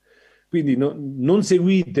 Quindi non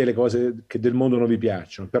seguite le cose che del mondo non vi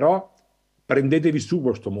piacciono, però prendetevi su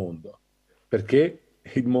questo mondo, perché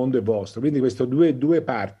il mondo è vostro. Quindi queste due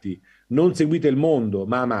parti, non seguite il mondo,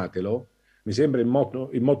 ma amatelo, mi sembra il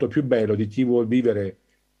motto più bello di chi vuol vivere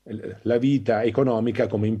la vita economica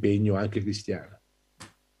come impegno anche cristiano.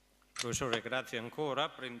 Professore, grazie ancora,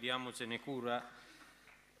 prendiamocene cura.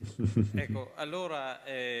 Ecco, allora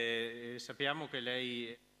sappiamo che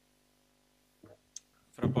lei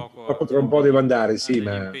fra poco Tra un po' devo andare, ha sì, degli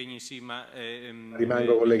ma impegni, sì, ma rimango le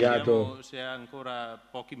chiediamo collegato. se ha ancora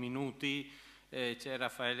pochi minuti. C'è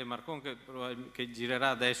Raffaele Marcon che girerà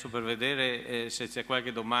adesso per vedere se c'è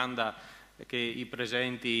qualche domanda che i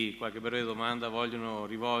presenti, qualche breve domanda vogliono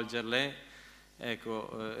rivolgerle. Ecco,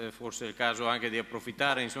 forse è il caso anche di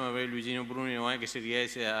approfittare, insomma, per Luigino Bruni non è che si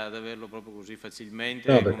riesce ad averlo proprio così facilmente,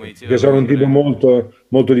 No, come perché diceva sono un prima. tipo molto,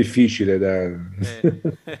 molto difficile da... Eh,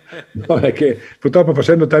 No, è che purtroppo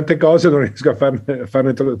facendo tante cose non riesco a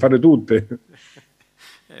farne tutte.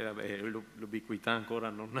 vabbè, l'ubiquità ancora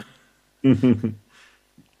non...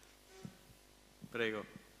 Prego.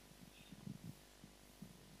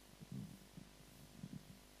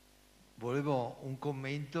 Volevo un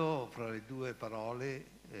commento fra le due parole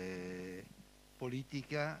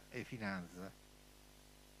politica e finanza.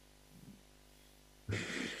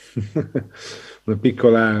 Una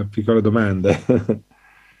piccola domanda.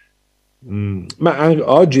 Ma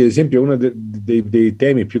oggi, ad esempio, uno dei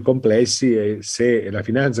temi più complessi è se è la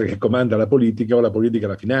finanza che comanda la politica o la politica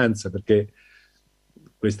la finanza, perché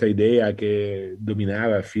questa idea che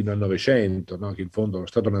dominava fino al Novecento, no? Che in fondo lo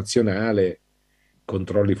Stato nazionale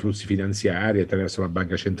controlla i flussi finanziari attraverso la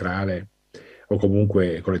banca centrale o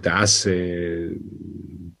comunque con le tasse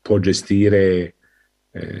può gestire,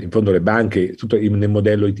 in fondo le banche, tutto nel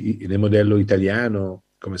modello italiano,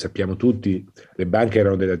 come sappiamo tutti, le banche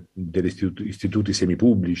erano degli istituti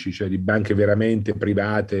semipubblici, cioè di banche veramente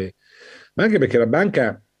private, ma anche perché la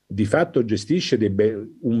banca di fatto gestisce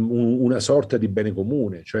una sorta di bene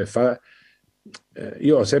comune, cioè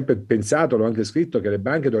io ho sempre pensato, l'ho anche scritto, che le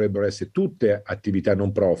banche dovrebbero essere tutte attività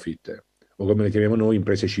non profit, o come le chiamiamo noi,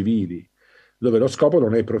 imprese civili, dove lo scopo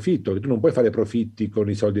non è il profitto, che tu non puoi fare profitti con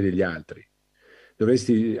i soldi degli altri.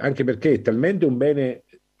 Dovresti, anche perché è talmente un bene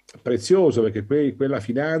prezioso, perché quella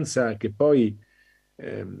finanza che poi,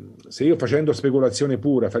 se io facendo speculazione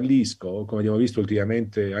pura fallisco, come abbiamo visto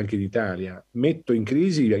ultimamente anche in Italia, metto in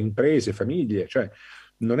crisi imprese, famiglie, cioè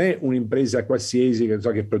non è un'impresa qualsiasi che,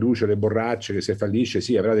 so, che produce le borracce, che se fallisce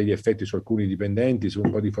sì avrà degli effetti su alcuni dipendenti, su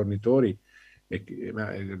un po' di fornitori,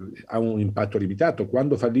 ma ha un impatto limitato.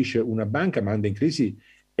 Quando fallisce una banca manda in crisi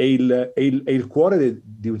è il cuore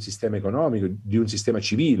di un sistema economico, di un sistema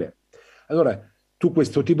civile. Allora, tu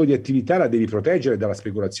questo tipo di attività la devi proteggere dalla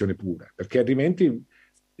speculazione pura, perché altrimenti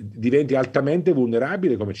diventi altamente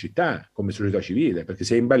vulnerabile come città, come società civile, perché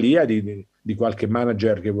sei in balia di qualche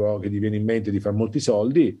manager che ti viene in mente di fare molti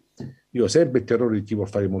soldi. Io ho sempre il terrore di chi vuole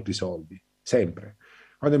fare molti soldi, sempre.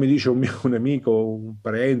 Quando mi dice un amico, un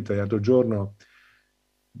parente, l'altro giorno,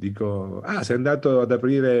 dico, ah, sei andato ad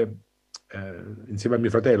aprire, insieme a mio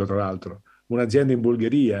fratello, tra l'altro, un'azienda in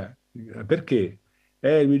Bulgaria. Perché?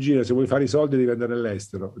 Luigino, se vuoi fare i soldi devi andare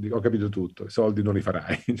all'estero. Dico, ho capito tutto, i soldi non li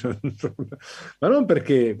farai. Ma non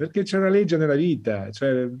perché c'è una legge nella vita,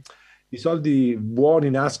 cioè i soldi buoni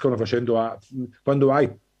nascono quando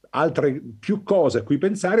hai altre più cose a cui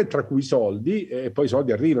pensare, tra cui i soldi, e poi i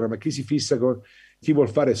soldi arrivano, ma chi si fissa con chi vuol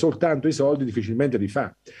fare soltanto i soldi difficilmente li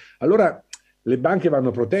fa. Allora le banche vanno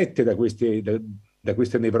protette da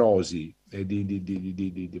queste nevrosi,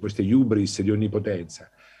 di queste hubris di onnipotenza.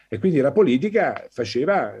 E quindi la politica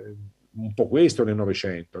faceva un po' questo nel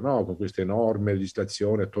Novecento, no? Con queste enorme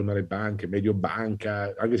legislazioni attorno alle banche, medio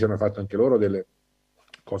banca, anche se hanno fatto anche loro delle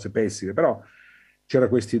cose pessime, però c'era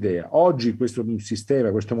questa idea. Oggi questo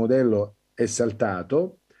sistema, questo modello è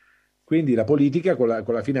saltato, quindi la politica con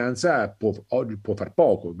la finanza oggi può far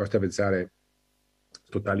poco, basta pensare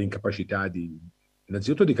totale incapacità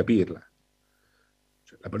innanzitutto di capirla.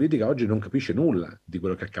 Cioè, la politica oggi non capisce nulla di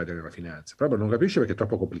quello che accade nella finanza, proprio non capisce perché è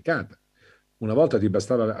troppo complicata. Una volta ti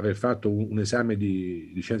bastava aver fatto un esame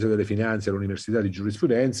di scienze delle finanze all'università di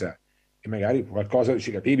giurisprudenza e magari qualcosa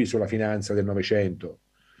ci capivi sulla finanza del Novecento,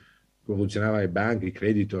 come funzionavano le banche, il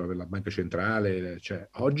credito, la banca centrale. Cioè,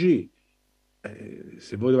 oggi,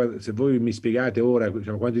 se voi mi spiegate ora,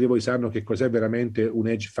 diciamo, quanti di voi sanno che cos'è veramente un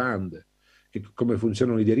hedge fund, e come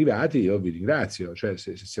funzionano i derivati, io vi ringrazio, cioè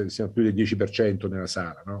se siamo più del 10% nella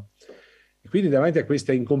sala, no? E quindi davanti a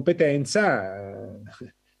questa incompetenza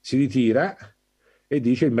si ritira e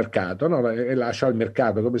dice il mercato, no? E lascia al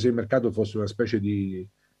mercato, come se il mercato fosse una specie di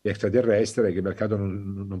extraterrestre, che il mercato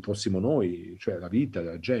non fossimo noi, cioè la vita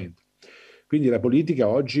della gente. Quindi la politica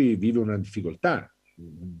oggi vive una difficoltà,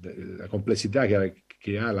 la complessità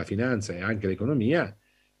che ha la finanza e anche l'economia,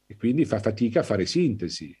 e quindi fa fatica a fare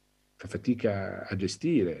sintesi fa fatica a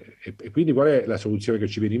gestire. E quindi qual è la soluzione che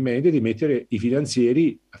ci viene in mente? Di mettere i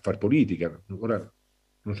finanzieri a far politica. Ora,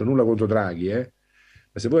 non c'ho nulla contro Draghi,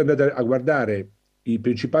 ma se voi andate a guardare i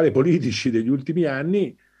principali politici degli ultimi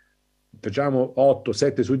anni, facciamo 8,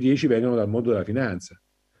 7 su 10 vengono dal mondo della finanza,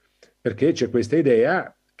 perché c'è questa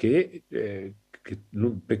idea che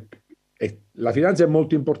la finanza è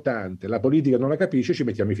molto importante, la politica non la capisce, ci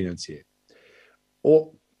mettiamo i finanzieri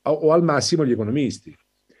o al massimo gli economisti.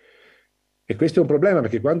 E questo è un problema,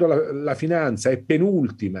 perché quando la finanza è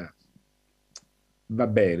penultima va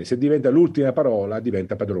bene, se diventa l'ultima parola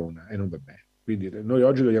diventa padrona e non va bene. Quindi noi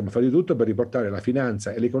oggi dobbiamo fare di tutto per riportare la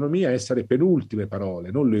finanza e l'economia a essere penultime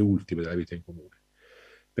parole, non le ultime della vita in comune.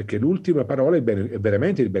 Perché l'ultima parola è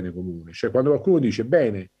veramente il bene comune. Cioè quando qualcuno dice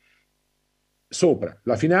bene, sopra,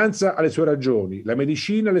 la finanza ha le sue ragioni, la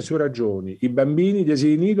medicina ha le sue ragioni, i bambini, gli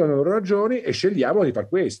asili nido hanno le loro ragioni e scegliamo di fare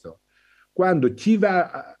questo. Quando chi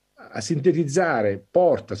va a sintetizzare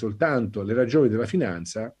porta soltanto le ragioni della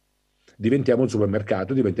finanza, diventiamo un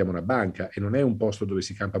supermercato, diventiamo una banca, e non è un posto dove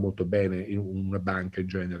si campa molto bene in una banca in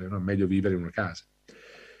genere, no? È meglio vivere in una casa.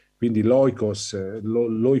 Quindi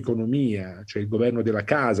l'oeconomia, cioè il governo della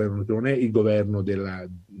casa, non è il governo della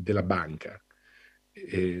banca.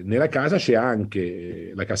 Nella casa c'è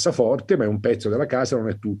anche la cassaforte, ma è un pezzo della casa, non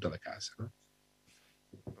è tutta la casa. No?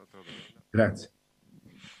 Grazie.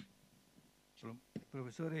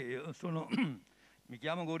 Professore, mi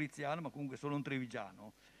chiamo Goriziano, ma comunque sono un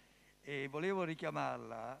trevigiano, e volevo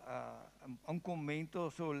richiamarla a un commento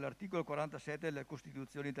sull'articolo 47 della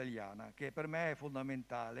Costituzione italiana, che per me è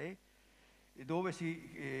fondamentale, dove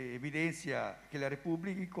si evidenzia che la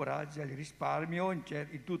Repubblica incoraggia il risparmio in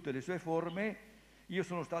tutte le sue forme. Io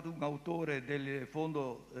sono stato un autore del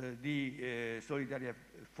fondo di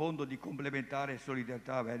complementare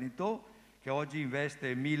solidarietà Veneto, che oggi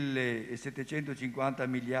investe 1.750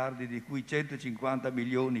 miliardi, di cui 150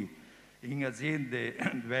 milioni in aziende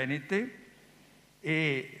venete,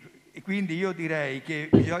 e quindi io direi che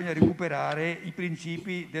bisogna recuperare i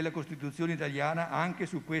principi della Costituzione italiana anche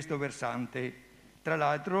su questo versante. Tra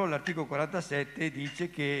l'altro l'articolo 47 dice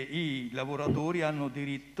che i lavoratori hanno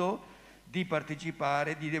diritto di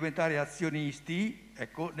partecipare, di diventare azionisti,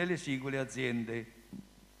 ecco, nelle singole aziende.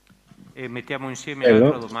 E mettiamo insieme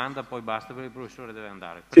l'altra domanda, poi basta perché il professore deve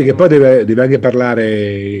andare. Prego. Sì, che poi deve anche parlare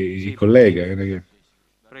il collega.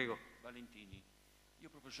 Prego. Valentini,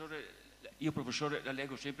 io professore la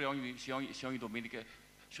leggo sempre ogni domenica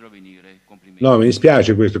sull'Avvenire, complimenti. No, mi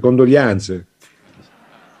dispiace questo, condoglianze.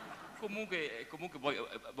 Comunque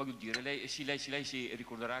voglio dire, lei si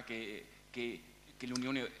ricorderà che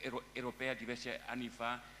l'Unione Europea diversi anni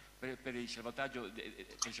fa per il salvataggio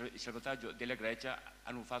della Grecia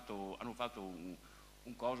hanno fatto un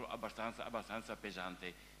coso abbastanza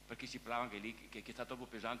pesante, perché si parlava anche lì che è stato troppo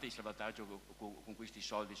pesante il salvataggio con questi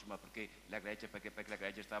soldi, insomma, perché la Grecia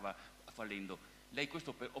stava fallendo. Lei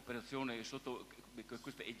questa operazione sotto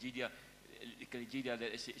questa egidia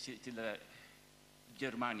della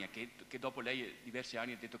Germania, che dopo lei diversi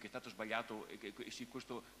anni ha detto che è stato sbagliato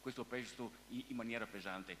questo prestito in maniera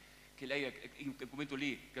pesante, che lei in quel momento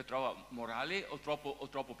lì che trova morale o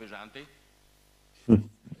troppo pesante?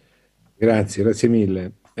 Grazie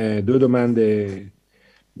mille. Due domande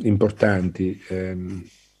importanti.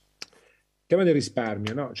 Tema del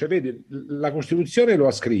risparmio, no? Cioè, vedi, la Costituzione lo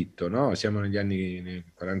ha scritto, no? Siamo negli anni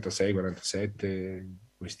 46, 47,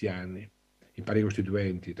 questi anni, i pari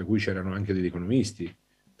costituenti, tra cui c'erano anche degli economisti,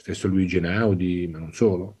 stesso Luigino Bruni, ma non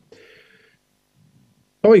solo.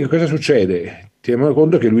 Poi che cosa succede? Teniamo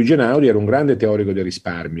conto che Luigino Bruni era un grande teorico del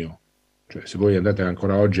risparmio. Cioè, se voi andate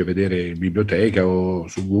ancora oggi a vedere in biblioteca o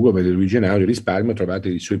su Google, vedete Luigino Bruni, risparmio, trovate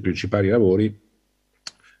i suoi principali lavori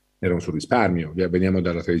erano sul risparmio. Veniamo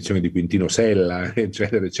dalla tradizione di Quintino Sella,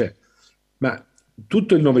 eccetera, eccetera. Ma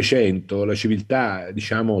tutto il Novecento, la civiltà,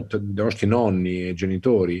 diciamo, dei nostri nonni e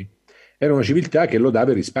genitori, era una civiltà che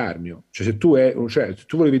lodava il risparmio. Cioè, se tu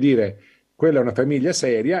volevi dire quella è una famiglia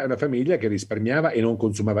seria, è una famiglia che risparmiava e non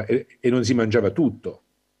consumava e non si mangiava tutto.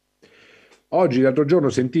 Oggi, l'altro giorno,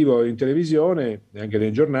 sentivo in televisione e anche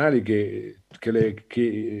nei giornali che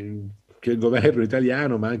il governo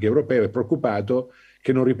italiano, ma anche europeo, è preoccupato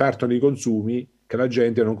che non ripartono i consumi, che la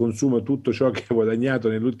gente non consuma tutto ciò che ha guadagnato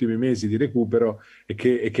negli ultimi mesi di recupero e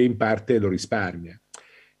che in parte lo risparmia.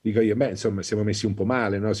 Dico io, insomma, siamo messi un po'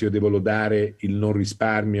 male, no? Se io devo lodare il non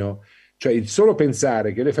risparmio, cioè il solo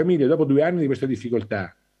pensare che le famiglie dopo 2 anni di questa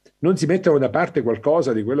difficoltà non si mettano da parte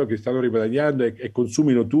qualcosa di quello che stanno riguadagnando e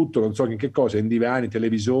consumino tutto, non so in che cosa, in divani,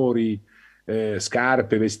 televisori,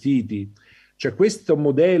 scarpe, vestiti. Cioè questo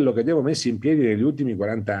modello che abbiamo messo in piedi negli ultimi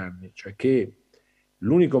 40 anni, cioè che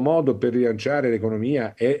l'unico modo per rilanciare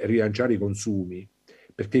l'economia è rilanciare i consumi,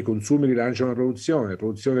 perché i consumi rilanciano la produzione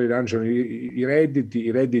rilanciano i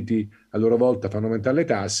redditi a loro volta fanno aumentare le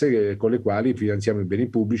tasse con le quali finanziamo i beni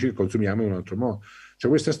pubblici e consumiamo in un altro modo. Cioè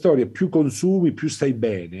questa storia, più consumi, più stai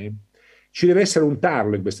bene, ci deve essere un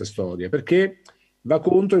tarlo in questa storia, perché va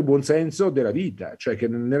contro il buonsenso della vita, cioè che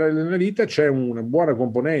nella vita c'è una buona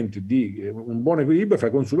componente un buon equilibrio fra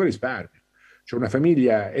consumo e risparmio. Cioè una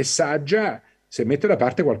famiglia è saggia se mette da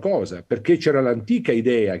parte qualcosa, perché c'era l'antica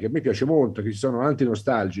idea, che a me piace molto, che ci sono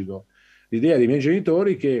antinostalgico, l'idea dei miei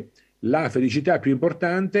genitori che la felicità più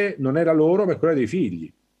importante non era loro, ma quella dei figli.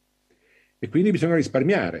 E quindi bisogna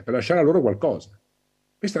risparmiare per lasciare a loro qualcosa.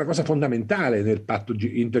 Questa è una cosa fondamentale nel patto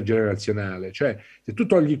intergenerazionale, cioè se tu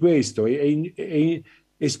togli questo e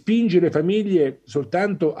spingi le famiglie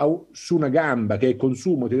soltanto su una gamba che è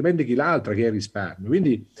consumo, ti dimentichi l'altra che è risparmio.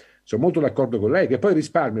 Quindi sono molto d'accordo con lei, che poi il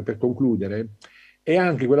risparmio, per concludere, è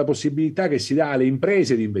anche quella possibilità che si dà alle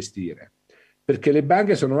imprese di investire, perché le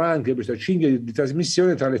banche sono anche questa cinghia di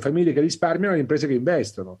trasmissione tra le famiglie che risparmiano e le imprese che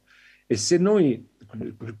investono. E se noi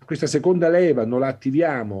questa seconda leva non la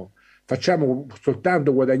attiviamo, facciamo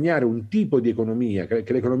soltanto guadagnare un tipo di economia, che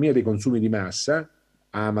è l'economia dei consumi di massa,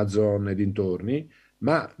 Amazon e dintorni,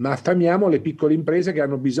 ma affamiamo le piccole imprese che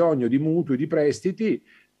hanno bisogno di mutui, di prestiti,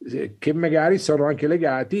 che magari sono anche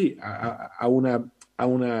legati a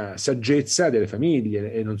una saggezza delle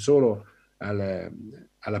famiglie e non solo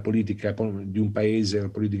alla politica di un paese, alla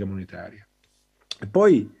politica monetaria. E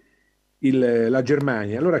poi la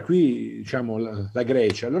Germania, allora qui diciamo la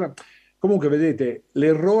Grecia, allora comunque vedete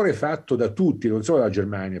l'errore fatto da tutti, non solo dalla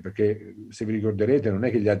Germania, perché se vi ricorderete non è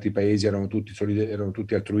che gli altri paesi erano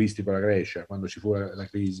tutti altruisti con la Grecia quando ci fu la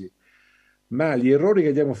crisi, ma gli errori che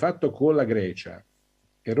abbiamo fatto con la Grecia,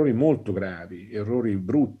 errori molto gravi, errori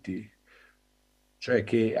brutti, cioè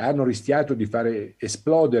che hanno rischiato di fare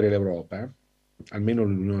esplodere l'Europa, almeno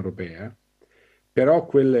l'Unione Europea, però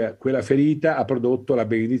quella ferita ha prodotto la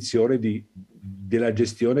benedizione della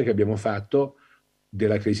gestione che abbiamo fatto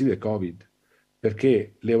della crisi del Covid,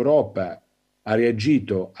 perché l'Europa ha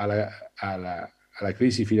reagito alla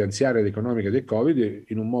crisi finanziaria ed economica del Covid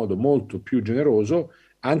in un modo molto più generoso,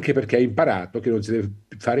 anche perché ha imparato che non si deve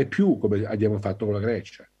fare più come abbiamo fatto con la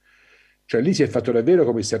Grecia. Cioè lì si è fatto davvero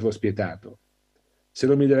come il servo spietato. Se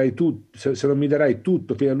non mi darai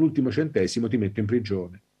tutto fino all'ultimo centesimo ti metto in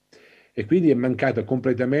prigione. E quindi è mancata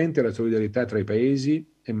completamente la solidarietà tra i paesi,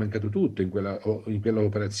 è mancato tutto in quella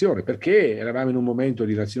operazione, perché eravamo in un momento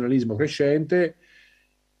di nazionalismo crescente.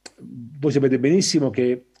 Voi sapete benissimo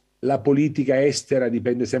che la politica estera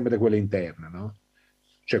dipende sempre da quella interna, no?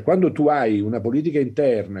 Cioè quando tu hai una politica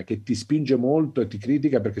interna che ti spinge molto e ti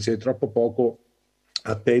critica perché sei troppo poco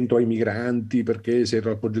attento ai migranti, perché sei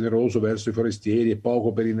troppo generoso verso i forestieri e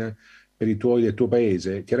poco per i tuoi del tuo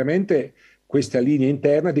paese, chiaramente questa linea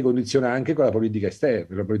interna ti condiziona anche con la politica esterna,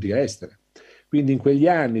 con la politica estera. Quindi in quegli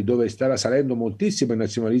anni dove stava salendo moltissimo il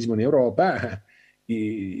nazionalismo in Europa,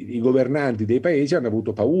 i governanti dei paesi hanno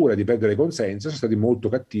avuto paura di perdere consenso, sono stati molto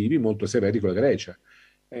cattivi, molto severi con la Grecia,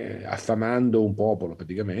 affamando un popolo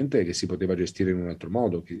praticamente che si poteva gestire in un altro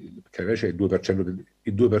modo. La Grecia è il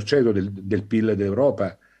 2% del PIL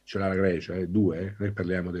dell'Europa, ce l'ha la Grecia, è 2, noi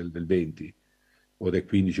parliamo del 20 o del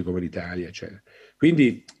 15 come l'Italia, eccetera.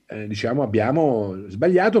 Quindi diciamo abbiamo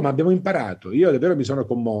sbagliato, ma abbiamo imparato. Io davvero mi sono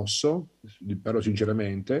commosso, parlo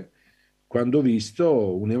sinceramente, quando ho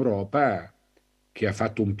visto un'Europa che ha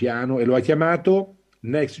fatto un piano e lo ha chiamato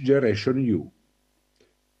Next Generation EU.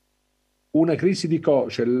 Una crisi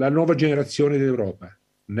cioè la nuova generazione dell'Europa,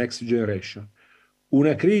 Next Generation.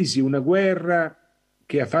 Una crisi, una guerra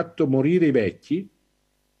che ha fatto morire i vecchi.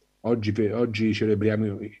 Oggi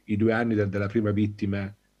celebriamo i 2 anni della prima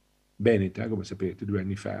vittima veneta, come sapete, 2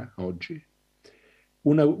 anni fa, oggi.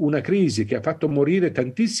 Una crisi che ha fatto morire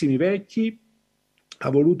tantissimi vecchi, ha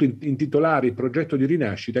voluto intitolare il progetto di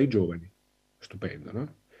rinascita ai giovani. Stupendo,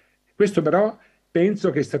 no? Questo però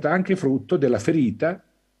penso che è stato anche frutto della ferita,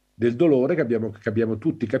 del dolore che abbiamo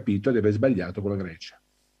tutti capito di aver sbagliato con la Grecia.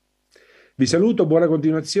 Vi saluto, buona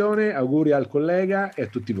continuazione, auguri al collega e a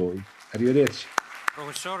tutti voi. Arrivederci.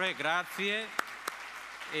 Professore, grazie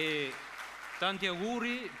e tanti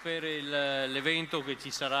auguri per l'evento che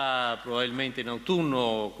ci sarà probabilmente in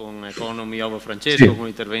autunno con Economia of Francesco, sì, con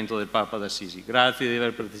l'intervento del Papa d'Assisi. Grazie di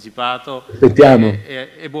aver partecipato. Aspettiamo.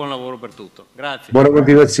 E buon lavoro per tutto. Grazie. Buona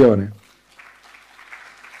continuazione.